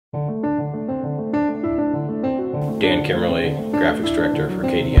Dan Kimmerly, Graphics Director for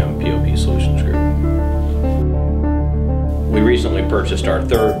KDM POP Solutions Group. We recently purchased our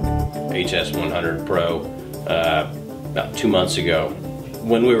third HS100 Pro about 2 months ago.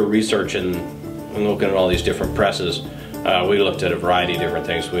 When we were researching and looking at all these different presses, we looked at a variety of different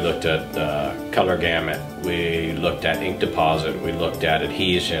things. We looked at color gamut, we looked at ink deposit, we looked at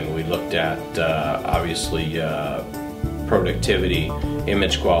adhesion, we looked at obviously productivity,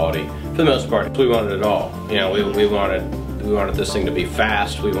 image quality. For the most part, we wanted it all. You know, we wanted this thing to be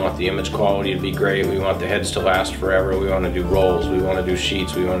fast. We want the image quality to be great. We want the heads to last forever. We want to do rolls. We want to do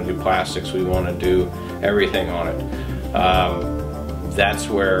sheets. We want to do plastics. We want to do everything on it. That's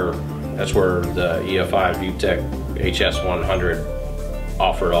where the EFI VUTEk HS100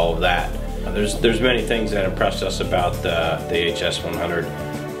 offered all of that. There's many things that impressed us about the HS100,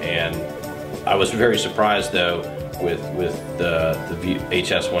 and I was very surprised though with the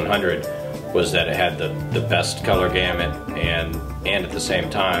HS100 was that it had the best color gamut, and at the same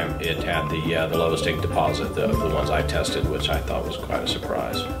time it had the lowest ink deposit of the ones I tested, which I thought was quite a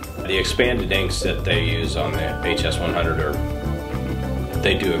surprise. The expanded inks that they use on the HS100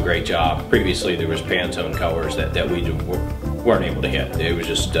 they do a great job. Previously there was Pantone colors that we weren't able to hit. It was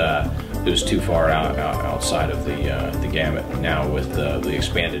just it was too far outside of the gamut. Now with the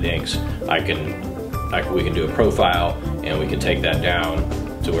expanded inks, we can do a profile, and we can take that down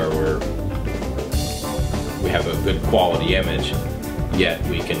to where we have a good quality image, yet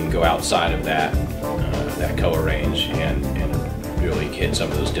we can go outside of that color range and really hit some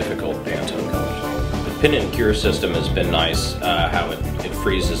of those difficult Pantone colors. The pin and cure system has been nice, how it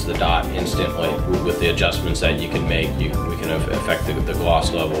freezes the dot instantly with the adjustments that you can make. We can affect the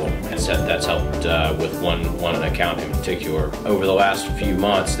gloss level, and that's helped with one account in particular. Over the last few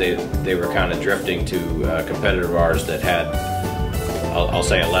months, they were kind of drifting to a competitor of ours that had, I'll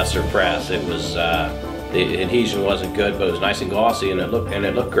say, a lesser press. It was the adhesion wasn't good, but it was nice and glossy, and it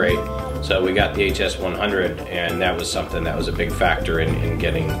looked great. So we got the HS100, and that was something that was a big factor in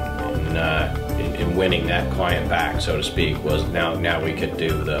getting in winning that client back, so to speak. Was now we could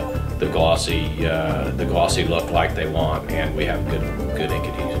do the glossy look like they want, and we have good ink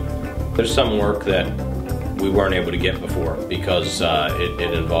adhesion. There's some work that we weren't able to get before because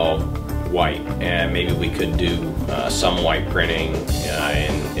it involved white, and maybe we could do some white printing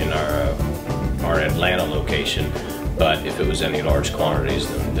in our Atlanta location, but if it was any large quantities,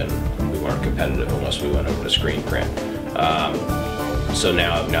 then we weren't competitive unless we went over to screen print. So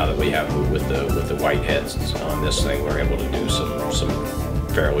now that we have with the white heads on this thing, we're able to do some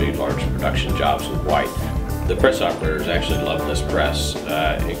fairly large production jobs with white. The press operators actually love this press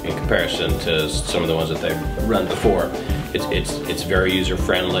in comparison to some of the ones that they've run before. It's very user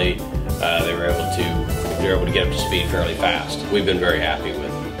friendly. They're able to get up to speed fairly fast. We've been very happy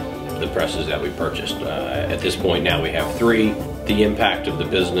with the presses that we purchased. At this point now we have 3. The impact of the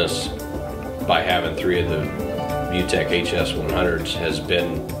business by having 3 of the VUTEk HS100s has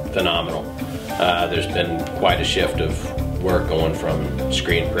been phenomenal. There's been quite a shift of work going from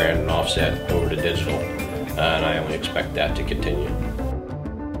screen print and offset over to digital, and I only expect that to continue.